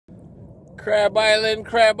Crab Island,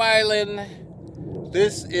 Crab Island.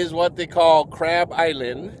 This is what they call Crab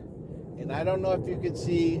Island. And I don't know if you can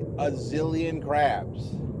see a zillion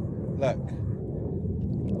crabs. Look.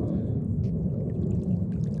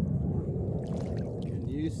 Can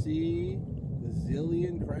you see the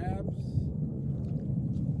zillion crabs?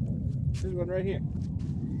 There's one right here.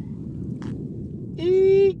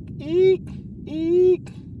 Eek, eek, eek.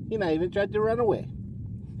 He not even tried to run away.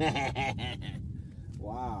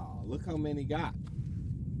 Wow, look how many got.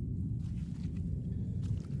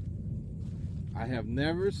 I have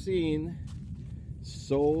never seen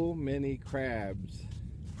so many crabs.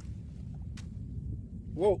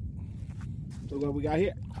 Whoa, look what we got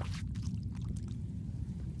here.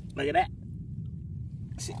 Look at that.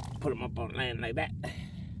 See, put them up on land like that.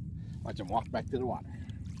 Watch them walk back to the water.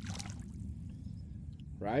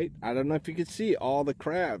 Right? I don't know if you can see all the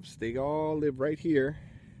crabs. They all live right here.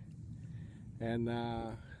 And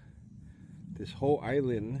this whole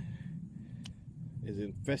island is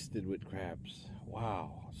infested with crabs.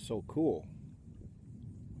 Wow, so cool.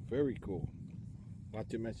 Very cool. Not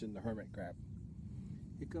to mention the hermit crab.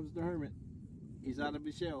 Here comes the hermit. He's out of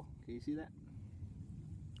his shell. Can you see that?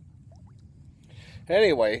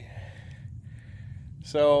 Anyway,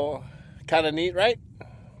 so kind of neat, right?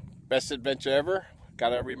 Best adventure ever.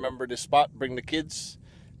 Gotta remember this spot, bring the kids.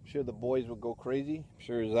 I'm sure the boys will go crazy. I'm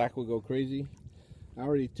sure Zach will go crazy. I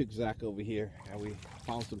already took Zach over here and we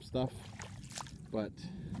found some stuff, but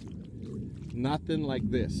nothing like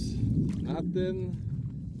this. Nothing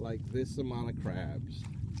like this amount of crabs.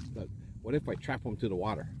 But what if I trap them to the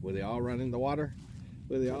water? Will they all run in the water?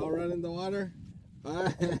 Will they all run in the water?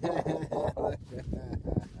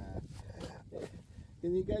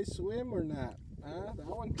 Can you guys swim or not? That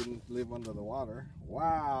one can live under the water.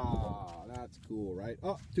 Wow, that's cool, right?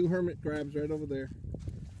 Oh, two hermit crabs right over there.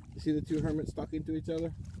 You see the two hermits talking to each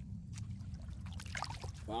other?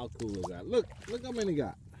 How cool is that? Look how many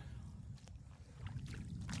got.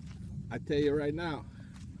 I tell you right now,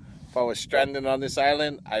 if I was stranded on this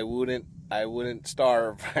island, I wouldn't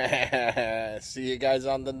starve. See you guys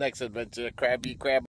on the next adventure. Crabby crab.